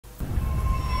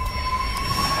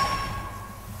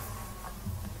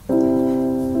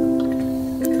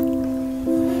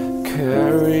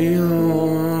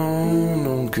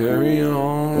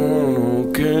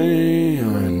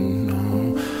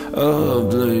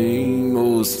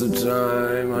most of the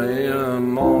time I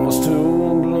am almost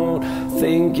too blown,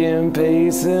 thinking,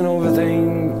 pacing,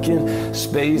 overthinking,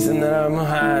 spacing that I'm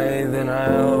high. Then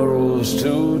I rose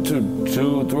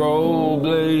to throw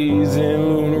blazing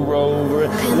lunar rover,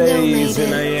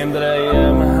 blazing. I am that I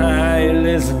am high.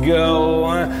 Let's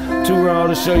go. Too raw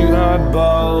to show you how I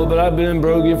ball, but I've been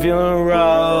broken, feeling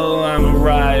raw. I'm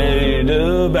right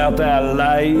about that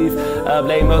life. Up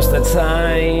late most of the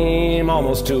time,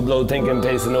 almost too blow, thinking,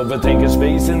 pacing, overthinking,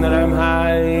 spacing that I'm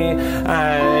high.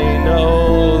 I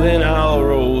know then I'll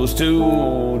rose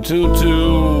to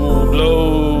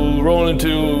blow, rolling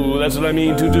two. That's what I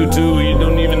mean, 222. You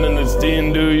don't even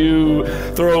understand, do you?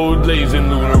 Throw blazing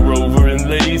lunar rover and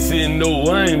lacing.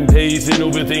 No, I'm pacing,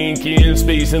 overthinking,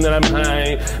 spacing that I'm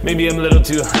high. Maybe I'm a little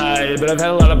too high, but I've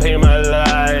had a lot of pain in my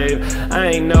life.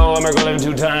 I know I'm going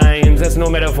 2 times. That's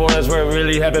no metaphor, that's where it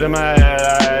really happened in my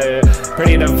life.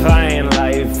 Pretty defying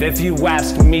life, if you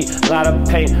ask me. A lot of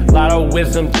pain, a lot of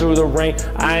wisdom through the rain.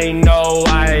 I know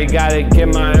I gotta get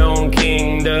my own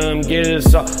kingdom, get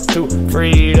us all to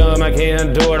freedom. I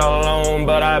can't do it alone,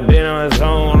 but I've been on my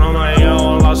own, on my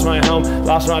own. Lost my home,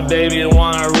 lost my baby, the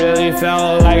one I really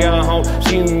felt like a home.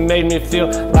 She made me feel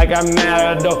like I'm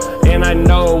mad, and I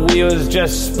know we was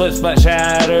just split but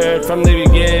shattered from the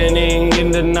beginning.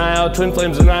 In denial, twin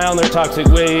flames denial their toxic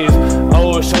ways.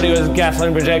 Oh, shorty was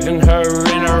gaslighting, projecting her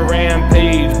in a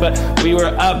rampage, but we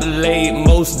were up late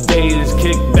most days,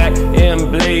 kicked back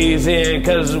and blazing,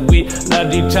 cause we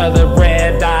loved each other,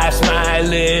 red eye,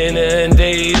 smiling and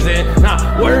dazing,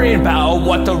 not worrying about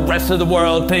what the rest of the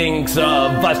world thinks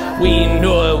of us. We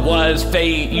knew it was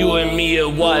fate, you and me,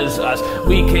 it was us.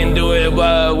 We can do it,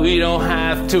 but we don't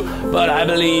have to. But I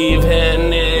believe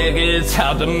in it, it's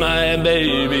out to my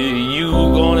baby. You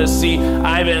gonna see,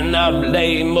 I've been up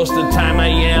late most of the time. I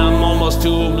am almost too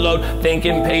blown,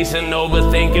 thinking, pacing,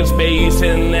 overthinking,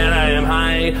 spacing that I am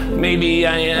high. Maybe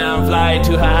I am fly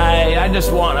too high. I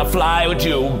just wanna fly with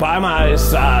you by my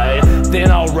side.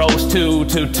 Then I'll roast to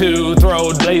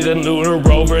throw blazing lunar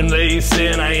rover and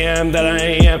lacing. I am that I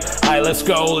am. Alright, let's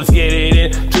go, let's get it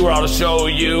in. Too raw to show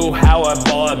you how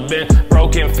I've been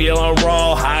broken, feeling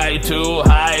raw, high too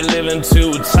high, living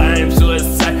 2 times,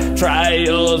 suicide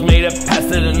trials, made it past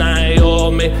the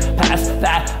denial, made past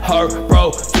that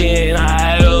heartbroken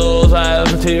idols. I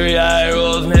have teary eye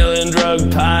rolls, nailing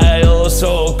drug piles,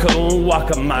 so come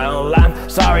walk a mile. I'm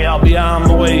sorry, I'll be on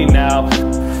my way now.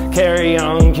 Carry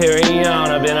on,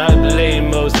 I've been up late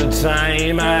most of the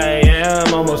time. I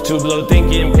am almost too blow,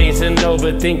 thinking, pacing,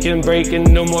 overthinking,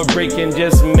 breaking, no more breaking,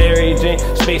 just Mary Jane,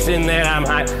 spacing that I'm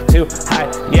high, too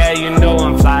high, yeah, you know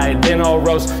I'm fly. Then I'll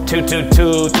roast,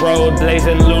 222, throw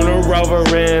blazing, lunar rover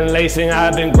and lacing.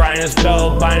 I've been grinding,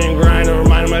 spell binding, grinding,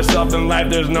 reminding myself in life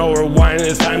there's no rewind,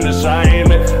 it's time to shine.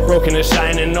 Broken and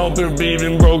shining, no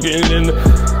believing, broken in the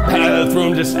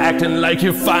bathroom, just acting like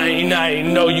you're fine. I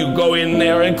know you go in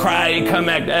there and cry, come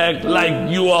act like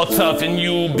you all tough and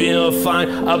you been fine.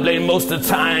 Up late most of the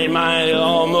time, I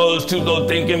almost too low,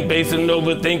 thinking, pacing,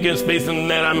 overthinking, spacing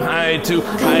that I'm high too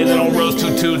high. Then I'll roast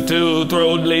 222,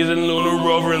 throw blazing, lunar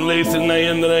rover and lacing. I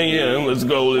am that I am. Let's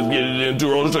go, let's get it in.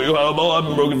 Too raw to show you how I've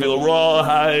been broken, feel raw,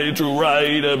 high, true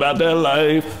right about that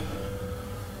life.